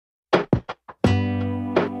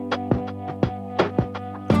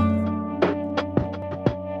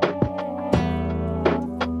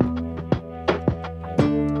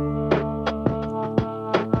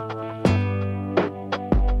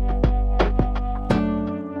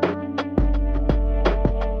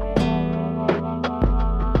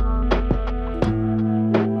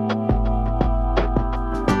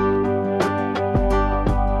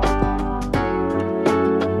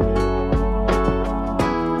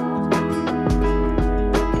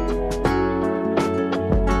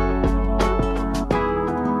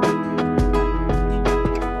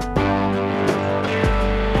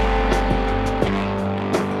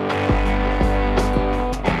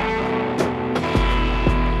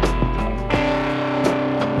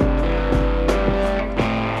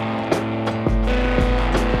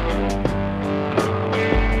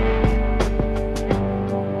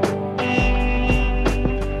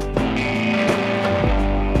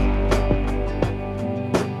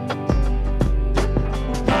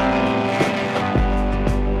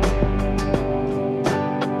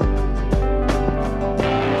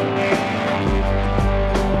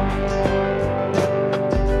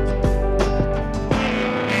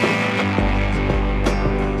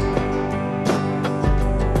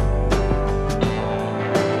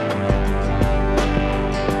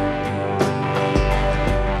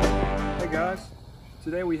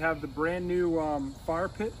have the brand new fire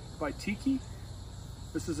pit by Tiki.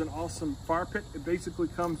 This is an awesome fire pit. It basically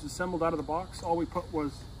comes assembled out of the box. All we put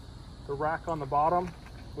was the rack on the bottom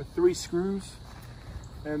with 3 screws.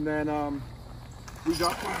 And then we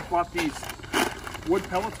bought these wood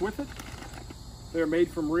pellets with it. They're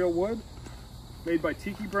made from real wood, made by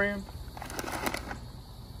Tiki brand.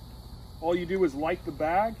 All you do is light the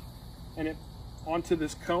bag and it onto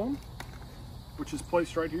this cone, which is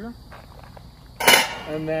placed right here.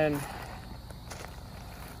 And then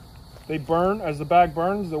they burn. As the bag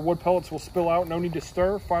burns, the wood pellets will spill out. No need to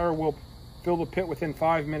stir. Fire will fill the pit within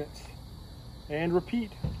 5 minutes. And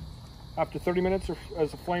repeat. After 30 minutes, or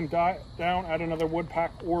as the flame dies down, add another wood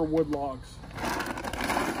pack or wood logs.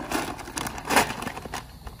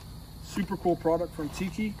 Super cool product from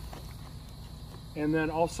Tiki. And then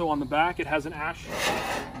also on the back, it has an ashtray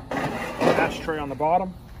on the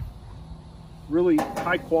bottom. Really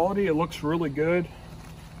high quality. It looks really good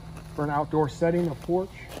for an outdoor setting, a porch.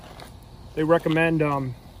 They recommend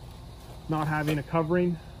not having a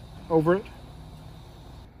covering over it.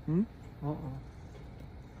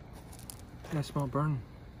 I smell burning.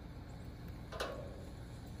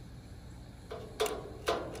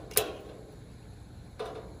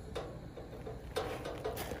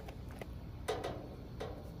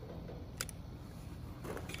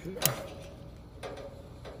 Okay.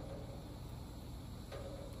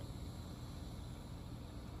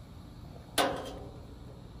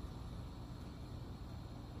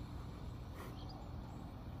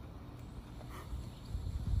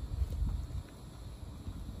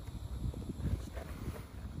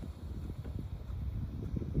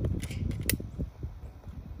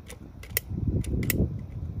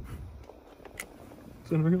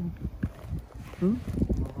 Is that real?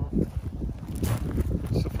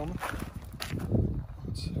 Is it filming?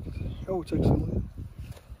 Oh, it's actually lit.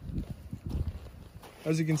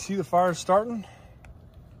 As you can see, the fire is starting.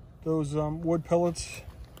 Those wood pellets,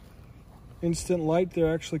 instant light,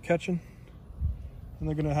 they're actually catching. And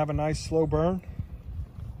they're gonna have a nice slow burn.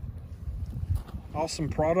 Awesome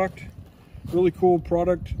product. Really cool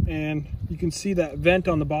product. And you can see that vent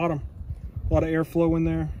on the bottom. A lot of airflow in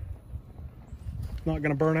there. Not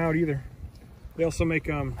gonna burn out either. They also make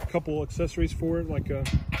a couple accessories for it, like a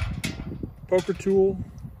poker tool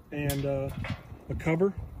and a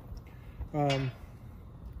cover.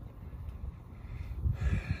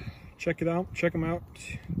 Check it out. Check them out.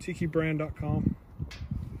 tikibrand.com.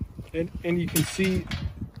 And you can see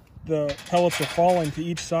the pellets are falling to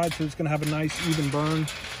each side, so it's gonna have a nice even burn.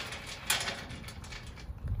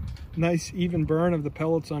 Nice even burn of the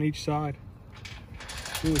pellets on each side.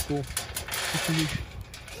 Really cool.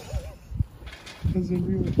 Is it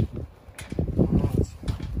real?